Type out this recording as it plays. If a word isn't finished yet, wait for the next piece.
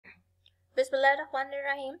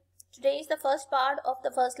Bismillahirrahmanirrahim. Today is the first part of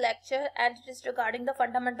the first lecture and it is regarding the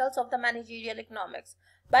fundamentals of the managerial economics.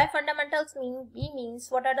 By fundamentals means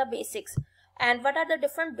what are the basics and what are the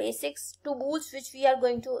different basics tools which we are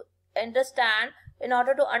going to understand in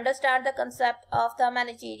order to understand the concept of the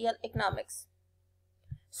managerial economics.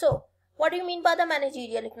 So, what do you mean by the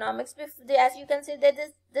managerial economics? As you can see that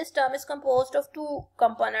this term is composed of two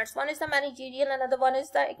components. One is the managerial, another one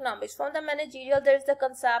is the economics. From the managerial, there is the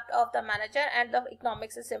concept of the manager and the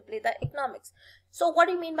economics is simply the economics. So what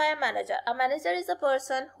do you mean by a manager? A manager is a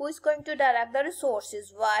person who is going to direct the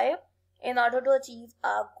resources. Why? In order to achieve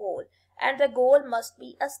a goal. And the goal must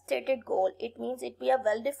be a stated goal. It means it be a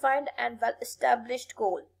well-defined and well-established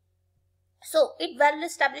goal. So, a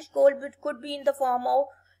well-established goal could be in the form of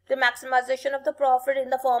the maximization of the profit, in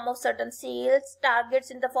the form of certain sales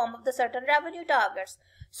targets, in the form of the certain revenue targets.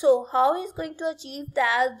 So, how he is going to achieve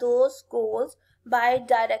those goals? By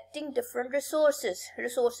directing different resources.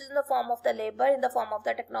 Resources in the form of the labor, in the form of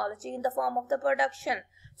the technology, in the form of the production.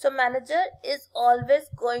 So, manager is always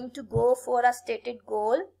going to go for a stated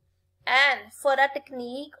goal and for a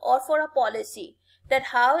technique or for a policy, that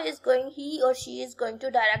how he or she is going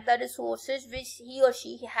to direct the resources which he or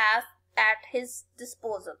she has at his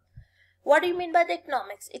disposal. What do you mean by the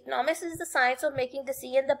economics? Economics is the science of making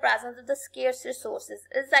decisions in the presence of the scarce resources.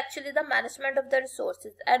 It is actually the management of the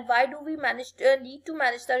resources. And why do we need to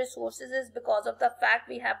manage the resources is because of the fact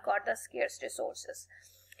we have got the scarce resources.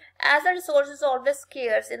 As the resource is always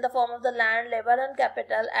scarce in the form of the land, labor and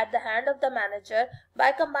capital at the hand of the manager,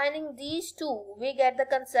 by combining these two, we get the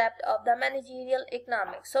concept of the managerial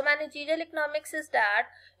economics. So managerial economics is that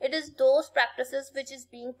it is those practices which is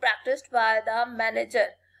being practiced by the manager.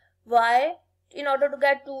 Why? In order to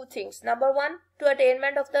get two things. Number one, to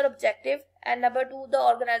attainment of the objective, and number two, the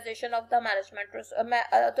organization of the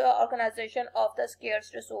organization of the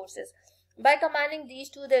scarce resources. By combining these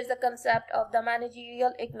two, there is the concept of the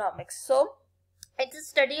managerial economics. So, it's a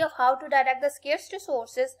study of how to direct the scarce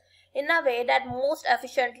resources in a way that most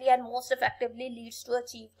efficiently and most effectively leads to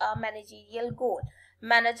achieve a managerial goal.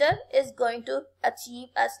 Manager is going to achieve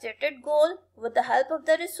a stated goal with the help of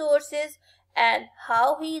the resources, and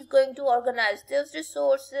how he is going to organize those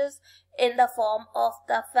resources in the form of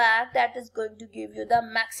the fact that is going to give you the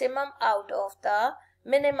maximum out of the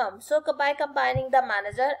minimum. So by combining the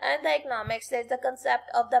manager and the economics, there is the concept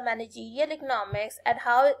of the managerial economics, and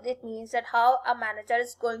how it means that how a manager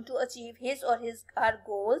is going to achieve his or her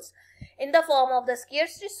goals in the form of the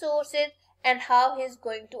scarce resources, and how he is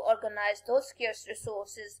going to organize those scarce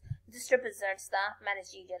resources. This represents the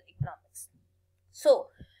managerial economics. So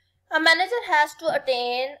a manager has to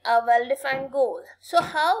attain a well-defined goal. So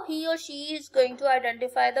how he or she is going to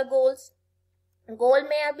identify the goals? Goal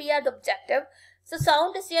may be an objective. So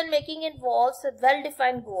sound decision making involves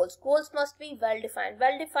well-defined goals. Goals must be well-defined.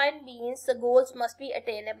 Well-defined means the goals must be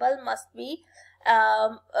attainable, must be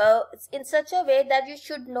in such a way that you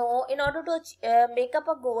should know, in order to make up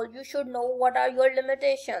a goal, you should know what are your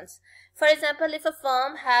limitations. For example, if a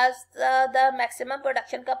firm has the maximum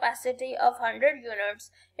production capacity of 100 units,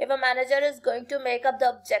 if a manager is going to make up the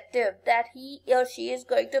objective that he or she is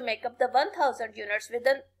going to make up the 1000 units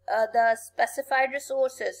within the specified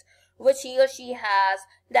resources which he or she has,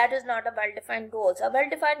 that is not a well-defined goal. A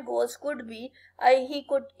well-defined goals could be he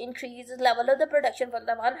could increase the level of the production from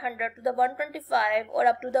the 100 to the 125 or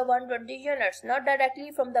up to the 120 units, not directly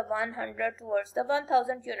from the 100 towards the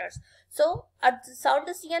 1000 units. So sound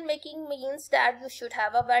decision making means that you should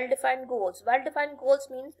have a well-defined goals. Well-defined goals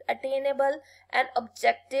means attainable and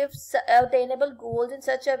objectives, attainable goals in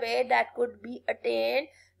such a way that could be attained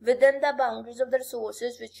within the boundaries of the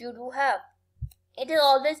resources which you do have. It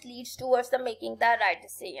always leads towards the making the right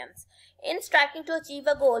decisions. In striving to achieve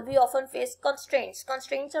a goal, we often face constraints.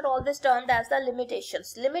 Constraints are always termed as the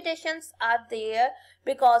limitations. Limitations are there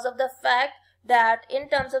because of the fact that in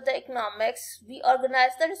terms of the economics, we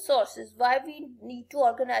organize the resources. Why we need to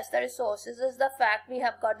organize the resources is the fact we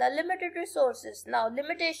have got the limited resources. Now,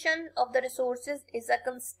 limitation of the resources is a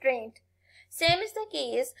constraint. Same is the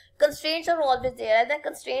case, constraints are always there, and the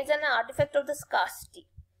constraints are an artifact of the scarcity.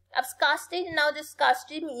 Of scarcity, now this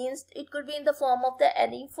scarcity means it could be in the form of the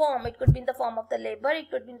any form. It could be in the form of the labor,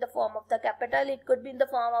 it could be in the form of the capital, it could be in the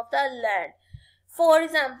form of the land. For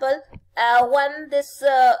example, when this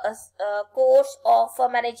course of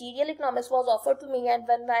managerial economics was offered to me, and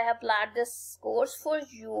when I have planned this course for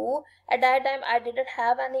you, at that time I didn't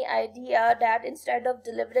have any idea that instead of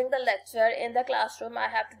delivering the lecture in the classroom, I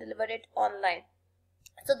have to deliver it online.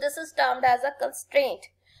 So this is termed as a constraint.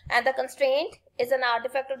 And the constraint is an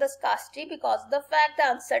artifact of the scarcity because of the fact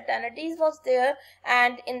the uncertainties was there,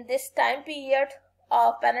 and in this time period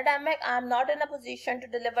of pandemic, I am not in a position to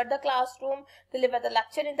deliver the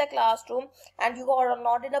lecture in the classroom, and you are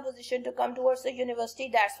not in a position to come towards the university.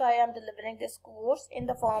 That's why I am delivering this course in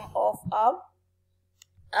the form of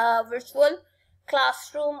a virtual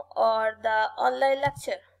classroom or the online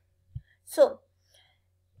lecture. So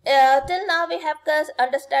till now we have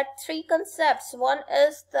understood three concepts. One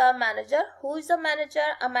is the manager. Who is a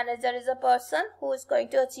manager? A manager is a person who is going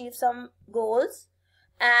to achieve some goals,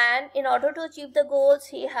 and in order to achieve the goals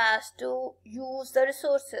he has to use the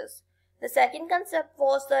resources. The second concept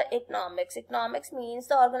was the economics. Economics means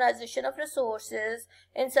the organization of resources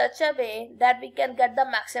in such a way that we can get the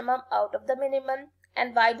maximum out of the minimum.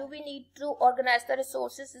 And why do we need to organize the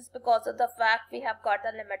resources? Is because of the fact we have got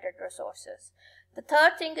the limited resources. The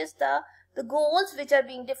third thing is the goals which are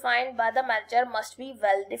being defined by the manager must be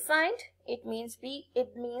well defined. It means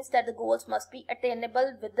that the goals must be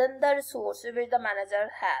attainable within the resources which the manager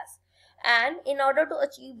has. And in order to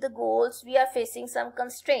achieve the goals, we are facing some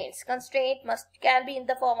constraints. Constraint can be in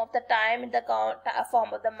the form of the time, in the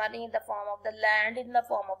form of the money, in the form of the land, in the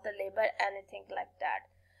form of the labor, anything like that.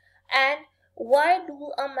 And why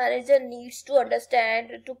do a manager needs to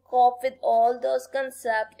understand to cope with all those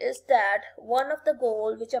concepts is that one of the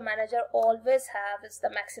goals which a manager always have is the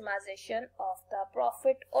maximization of the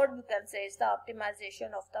profit, or you can say is the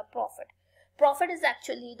optimization of the profit. Profit is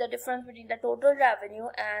actually the difference between the total revenue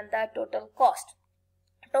and the total cost.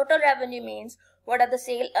 Total revenue means what are the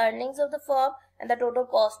sale earnings of the firm, and the total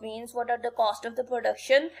cost means what are the cost of the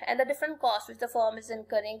production and the different costs which the firm is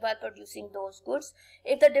incurring while producing those goods.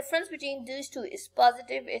 If the difference between these two is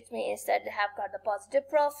positive, it means that they have got the positive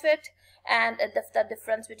profit, and if the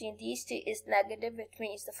difference between these two is negative, which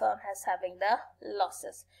means the firm has having the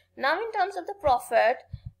losses. Now in terms of the profit,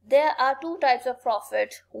 there are two types of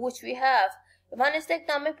profit which we have. One is the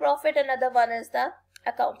economic profit, another one is the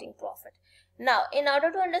accounting profit. Now, in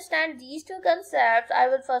order to understand these two concepts, I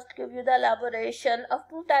will first give you the elaboration of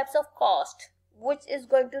two types of cost, which is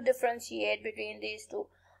going to differentiate between these two.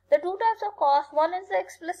 The two types of cost, one is the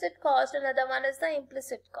explicit cost, another one is the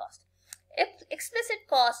implicit cost. If explicit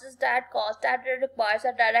cost is that cost that requires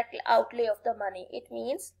a direct outlay of the money. It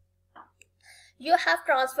means you have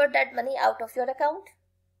transferred that money out of your account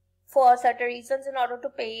for certain reasons, in order to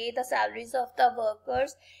pay the salaries of the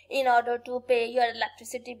workers, in order to pay your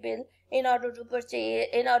electricity bill, in order to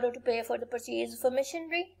pay for the purchase of a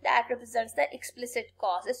machinery. That represents the explicit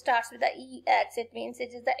cost. It starts with the EX. It means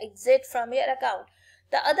it is the exit from your account.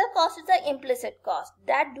 The other cost is the implicit cost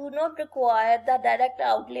that do not require the direct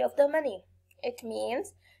outlay of the money. It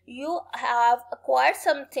means you have acquired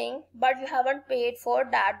something but you haven't paid for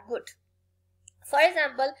that good. For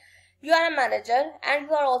example, you are a manager and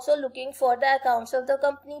you are also looking for the accounts of the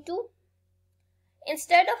company too.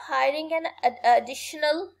 Instead of hiring an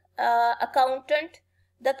additional accountant,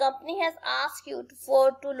 the company has asked you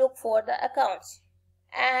to look for the accounts,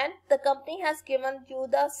 and the company has given you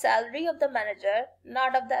the salary of the manager,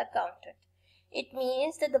 not of the accountant. It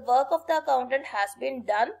means that the work of the accountant has been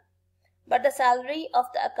done, but the salary of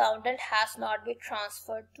the accountant has not been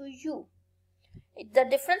transferred to you. The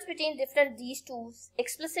difference between these two,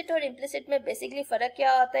 explicit और implicit में basically फर्क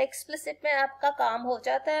क्या होता है? Explicit में आपका काम हो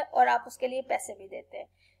जाता है और आप उसके लिए पैसे भी देते हैं.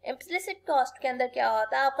 Implicit cost के अंदर क्या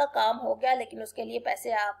होता है? आपका काम हो गया लेकिन उसके लिए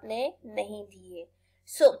पैसे आपने नहीं दिए.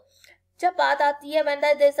 So जब बात आती है when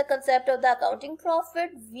there is a concept of the accounting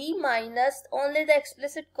profit, we minus only the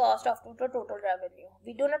explicit cost of total revenue.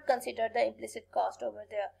 We do not consider the implicit cost over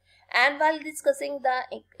there. And while discussing the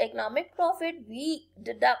economic profit, we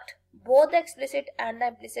deduct both the explicit and the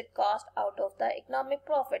implicit cost out of the economic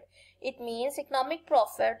profit. It means economic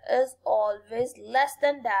profit is always less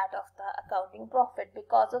than that of the accounting profit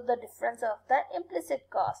because of the difference of the implicit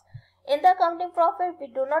cost. In the accounting profit, we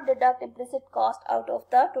do not deduct implicit cost out of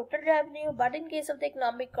the total revenue, but in case of the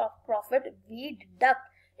economic profit, we deduct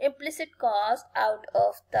implicit cost out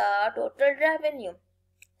of the total revenue.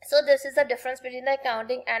 So this is the difference between the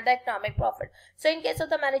accounting and the economic profit. So in case of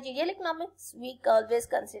the managerial economics, we always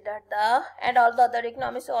consider and all the other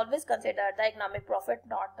economics always consider the economic profit,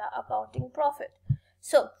 not the accounting profit.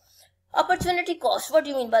 So opportunity cost. What do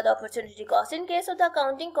you mean by the opportunity cost? In case of the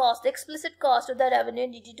accounting cost, the explicit cost of the revenue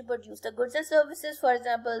needed to produce the goods and services, for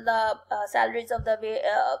example, the salaries of the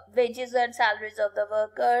wages and salaries of the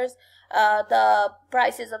workers, the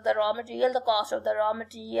prices of the raw material, the cost of the raw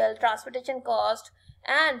material, transportation cost,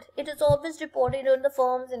 and it is always reported on the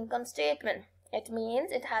firm's income statement. It means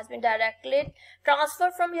it has been directly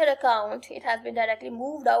transferred from your account. It has been directly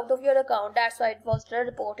moved out of your account. That's why it was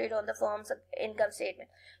reported on the firm's income statement.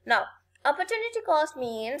 Now, opportunity cost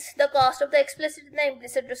means the cost of the explicit and the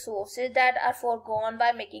implicit resources that are foregone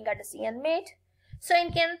by making a decision made. So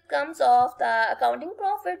in terms of the accounting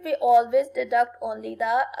profit, we always deduct only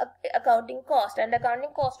the accounting cost, and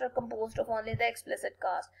accounting costs are composed of only the explicit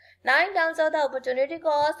cost. Now in terms of the opportunity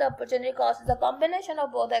cost is a combination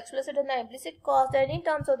of both the explicit and the implicit cost, and in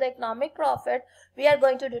terms of the economic profit, we are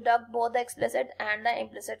going to deduct both the explicit and the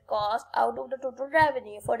implicit cost out of the total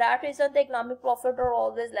revenue. For that reason, the economic profit are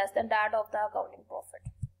always less than that of the accounting profit.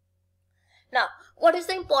 Now, what is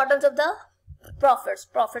the importance of the profits?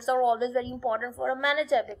 Profits are always very important for a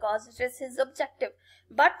manager because it is his objective.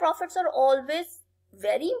 But profits are always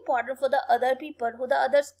very important for the other people, who the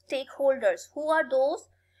other stakeholders. Who are those?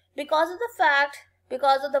 Because of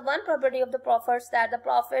the one property of the profits, that the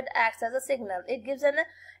profit acts as a signal. It gives an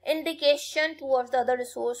indication towards the other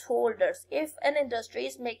resource holders. If an industry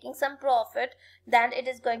is making some profit, then it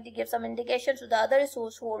is going to give some indication to the other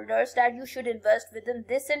resource holders that you should invest within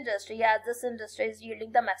this industry, as this industry is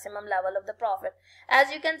yielding the maximum level of the profit.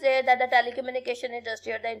 As you can say that the telecommunication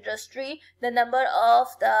industry, or the number of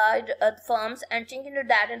the firms entering into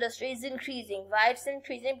that industry is increasing. Why it's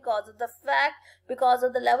increasing? Because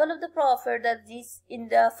of the level of the profit that these in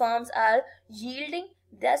the firms are yielding.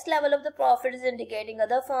 This level of the profit is indicating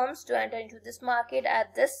other firms to enter into this market, as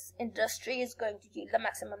this industry is going to yield the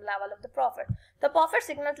maximum level of the profit. The profit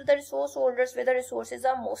signal to the resource holders where the resources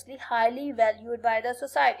are mostly highly valued by the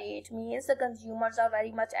society. It means the consumers are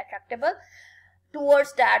very much attractable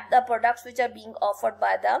towards the products which are being offered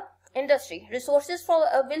by the industry. Resources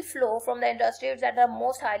will flow from the industries that are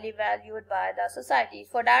most highly valued by the society.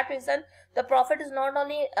 For that reason, the profit is not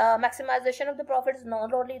only maximization of the profit is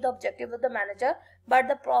not only the objective of the manager, but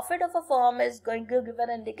the profit of a firm is going to give an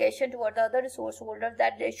indication toward the other resource holders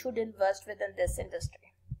that they should invest within this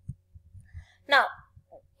industry. Now,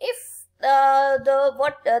 if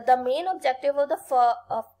the main objective of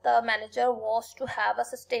the manager was to have a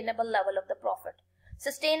sustainable level of the profit.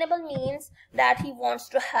 Sustainable means that he wants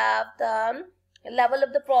to have the level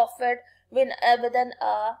of the profit within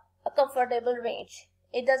a comfortable range.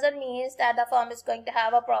 It doesn't mean that the firm is going to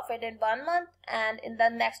have a profit in 1 month, and in the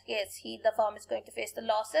next case the firm is going to face the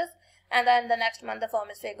losses, and then the next month the firm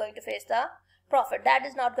is going to face the profit. That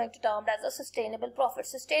is not going to be termed as a sustainable profit.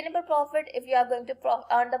 Sustainable profit, if you are going to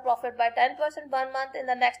earn the profit by 10% 1 month, in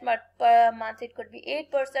the next month it could be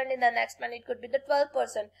 8%, in the next month it could be the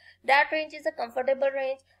 12%. That range is a comfortable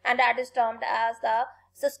range, and that is termed as the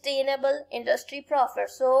sustainable industry profit.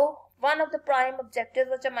 So one of the prime objectives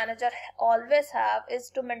which a manager always have is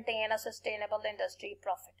to maintain a sustainable industry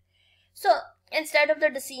profit. So instead of the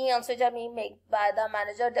decisions which are being made by the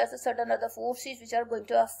manager, there's a certain other forces which are going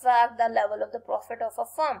to affect the level of the profit of a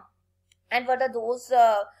firm. And what are those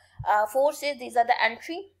forces? These are the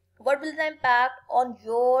entry. What will the impact on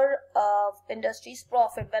your industry's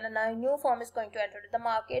profit when a new firm is going to enter the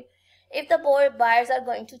market? If the buyers are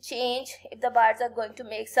going to change, if the buyers are going to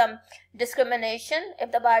make some discrimination,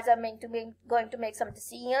 if the buyers are going to make some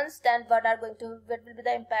decisions, then what will be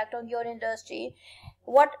the impact on your industry?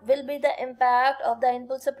 What will be the impact of the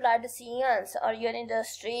input supply decisions on your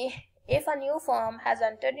industry? If a new firm has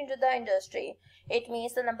entered into the industry, it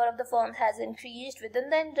means the number of the firms has increased within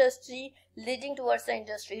the industry, leading towards the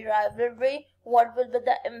industry rivalry. What will be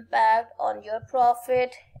the impact on your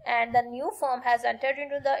profit? And the new firm has entered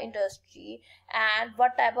into the industry, and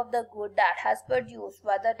what type of the good that has produced,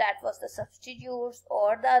 whether that was the substitutes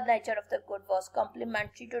or the nature of the good was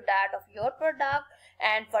complementary to that of your product,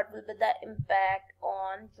 and what will be the impact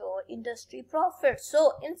on your industry profit.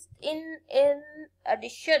 So in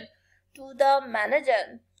addition to the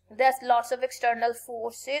manager, there's lots of external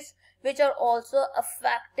forces which are also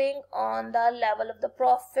affecting on the level of the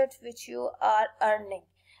profit which you are earning.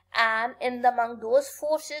 And among those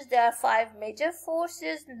forces, there are 5 major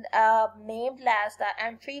forces named as the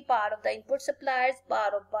entry, part of the input suppliers,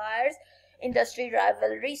 part of buyers, industry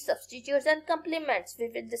rivalry, substitutes, and complements. We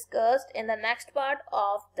will discuss in the next part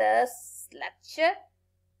of this lecture.